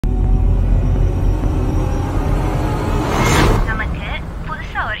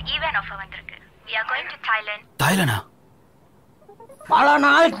தாய்லானா? பல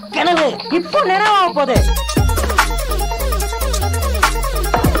நாள் கனவு இப்போ நினைவாக போகுது.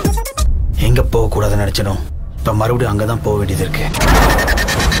 எங்க போக கூடாதுன்னு நினைச்சனோ இப்ப மறுபடியும் அங்கதான் போக வேண்டியது இருக்கு.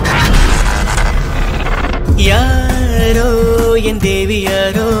 யாரோ என் தேவி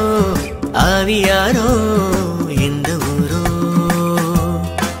யாரோ ஆவி யாரோ எந்த ஊரோ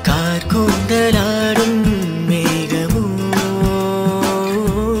கார்கூந்தலாடும் மேகமோ.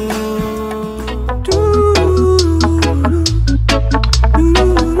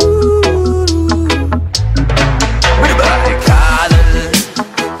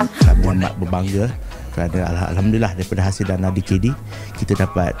 Kami amat berbangga kerana alhamdulillah daripada hasil dana DKD kita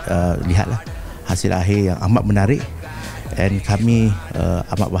dapat lihatlah hasil akhir yang amat menarik, dan kami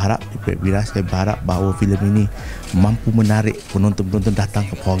amat berharap di FINAS, saya berharap bahawa filem ini mampu menarik penonton-penonton datang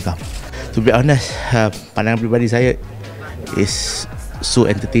ke pawagam. To be honest, pandangan pribadi saya is so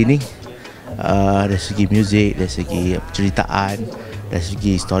entertaining dari segi muzik, dari segi ceritaan, dari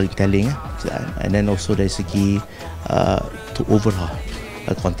segi storytelling, and then also dari segi to overhaul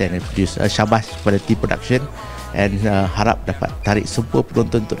content and produce. Syabas kepada team production, and harap dapat tarik semua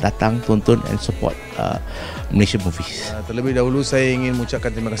penonton untuk datang tonton and support Malaysian movies. Terlebih dahulu saya ingin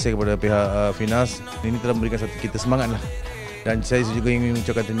mengucapkan terima kasih kepada pihak FINAS. Ini telah memberikan satu kita semangat lah. Dan saya juga ingin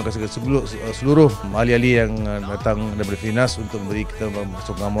mengucapkan terima kasih kepada seluruh ahli-ahli yang datang daripada FINAS untuk memberi kita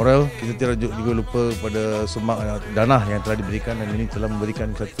sokongan moral. Kita tidak juga lupa pada sumbangan dana yang telah diberikan, dan ini telah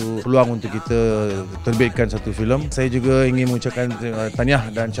memberikan satu peluang untuk kita terbitkan satu filem. Saya juga ingin mengucapkan tahniah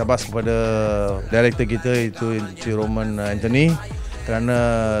dan syabas kepada director kita, iaitu Encik Roman Anthony, kerana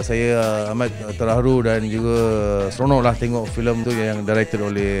saya amat terharu dan juga seronoklah tengok filem tu yang directed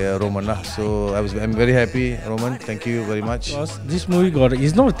oleh Roman lah. So I'm very happy, Roman. Thank you very much. This movie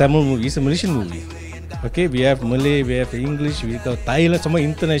it's not a Tamil movie, it's a Malaysian movie. Okay, we have Malay, we have English, we got Thailand, some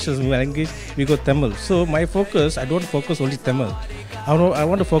international language, we got Tamil. So my focus, I don't focus only Tamil. I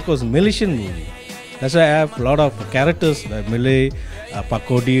want to focus Malaysian movie. That's why I have a lot of characters like Malay,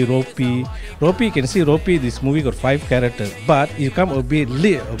 Pakodi, Ropi. Ropi, you can see Ropi, this movie got 5 characters, but it come a bit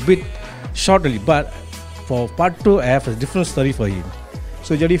shortly. But for part 2, I have a different story for him.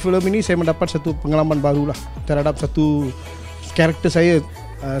 So jadi filem ini saya mendapat satu pengalaman barulah terhadap satu karakter saya.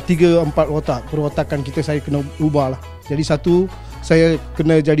 3-4 otak, perotakan kita saya kena ubah lah. Jadi satu, saya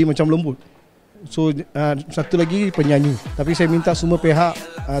kena jadi macam lembut. So satu lagi penyanyi. Tapi saya minta semua pihak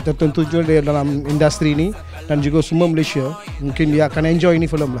tertentu juga dalam industri ini dan juga semua Malaysia, mungkin dia akan enjoy ini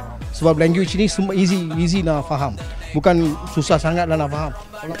filem lah. Sebab language ini semua easy nak faham. Bukan susah sangat lah nak faham.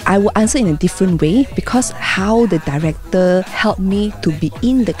 I will answer in a different way because how the director helped me to be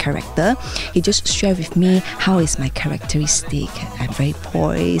in the character. He just shared with me how is my characteristic. I'm very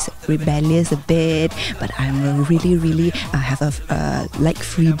poised, rebellious a bit, but I'm really have a like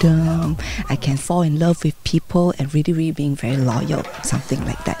freedom. I can fall in love with people and really being very loyal, something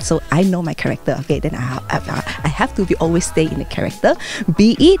like that. So I know my character. Okay, then I have to be always stay in the character,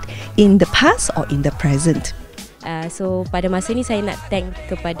 be it in the past or in the present. So pada masa ni saya nak thank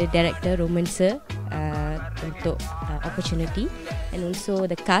kepada director Roman Sir untuk opportunity, and also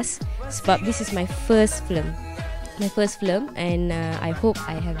the cast, sebab this is my first film and I hope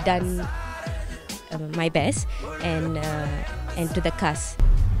I have done my best, and to the cast.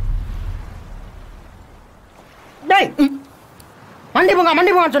 டேய், மண்டி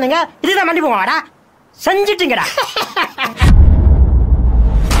போங்க சொன்னீங்க, இதுதான் மண்டி போங்கடா, செஞ்சிட்டீங்கடா.